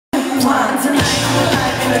wine. Tonight I'm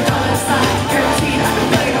alive in a dollar sign, guaranteed I can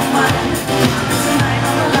play your mind. Tonight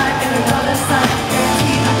I'm alive in a dollar sign,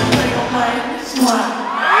 guaranteed I can play your mind. Mwah.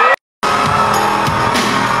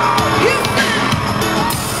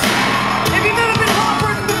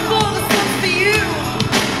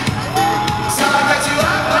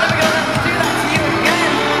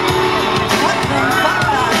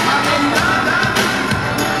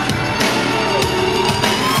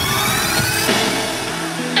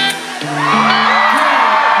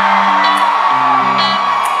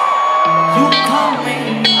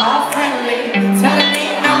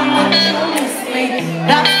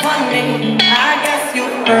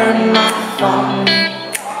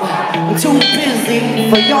 I'm too busy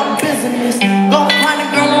for your business. Go find a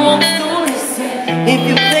girl who wants to listen. If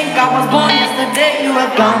you think I was born yesterday, you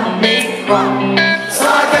have gone me wrong. So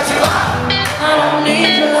I got you up. I don't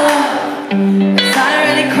need your love. It's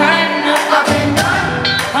already crying enough. I've been done.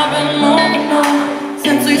 I've been moving on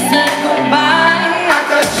since we said goodbye. I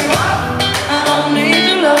got you up. I don't need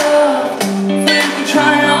your love. So you can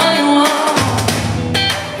try all you want.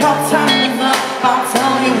 Your time is up. I'll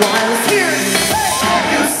tell you why. Let's hear it.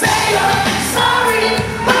 You say you're sorry,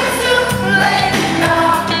 but it's too late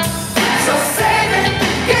now. So save it,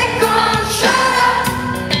 get gone, shut up.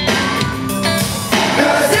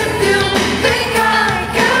 'Cause if you think I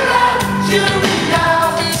can love you now,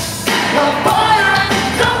 well boy, I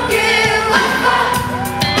don't give a fuck.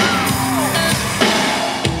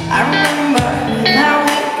 I remember that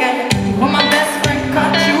weekend when my best friend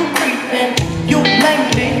caught you creeping. You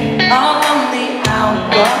blamed me all on the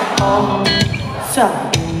alcohol. So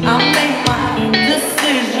I made my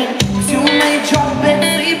decision. You made your bed,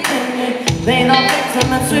 sleep in it. They the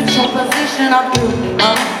victim and switch your position. I'm through,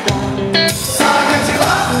 I'm done. So I got you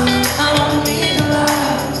up. I don't need your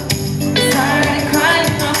love. It's already crying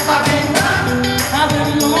enough. I've been done. I've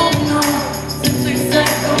been moving on since we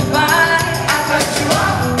said goodbye. I got you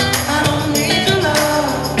up. I don't need your love.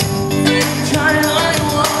 So you can try all you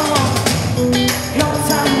want. Your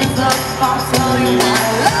time is up. I'll tell you why.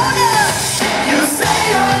 I love you. You say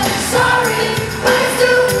you're sorry, but it's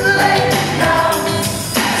too late now.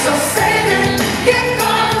 So save it, get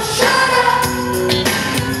gone, shut up.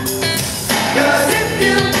 'Cause if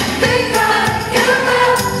you think I can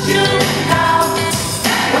love you now,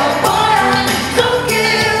 well boy, I don't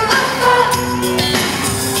give a fuck.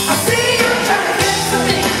 I see you trying to get to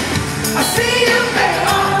me. I see you begging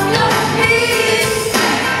on your knees.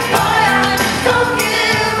 Boy, I don't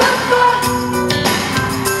give a fuck.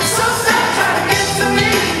 So stop trying to get to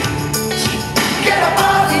me. Get up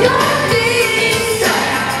on your knees.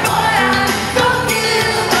 Boy, I don't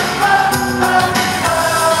give a fuck about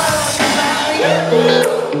you.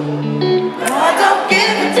 I don't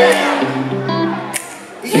give a damn.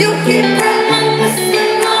 You keep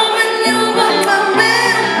reminiscing on when you were my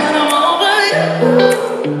man, but I'm over you.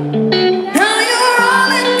 Now you're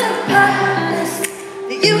all in the past.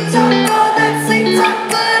 You talk all that same talk,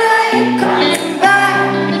 but I ain't coming back.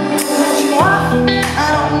 But you are. I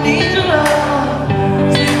don't need your love.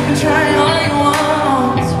 So you can try all you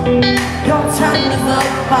want. Your time is up.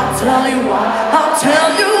 I'll tell you why. I'll tell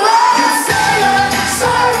you why. You say you're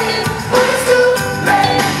sorry, but it's too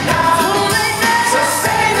late now. Too late now. So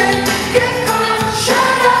save it, get gone,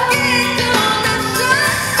 shut up. Get gone and shut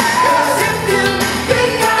up. 'Cause if you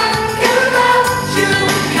think I can love you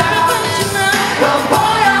now, well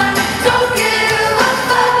boy, I don't give a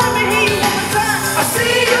fuck. Let me hear you one more time. I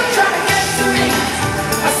see you trying to get to me.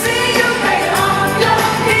 I see you begging on your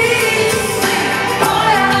knees.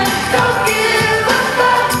 Boy, I don't give a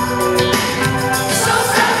fuck. So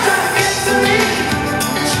stop trying to get to me.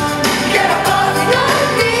 Get up on your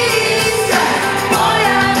knees. Boy,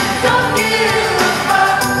 I don't give a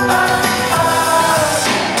fuck.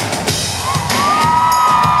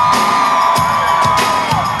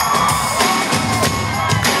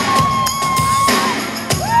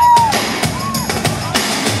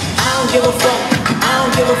 I don't give a fuck. I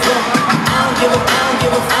don't give a fuck. I don't give a. I don't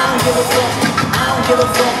give a. I don't give a fuck. I don't give a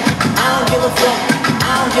fuck. I don't give a fuck.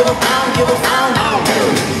 I don't give a. I don't give a. I don't give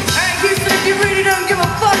a. Alright, Houston, if you're ready, don't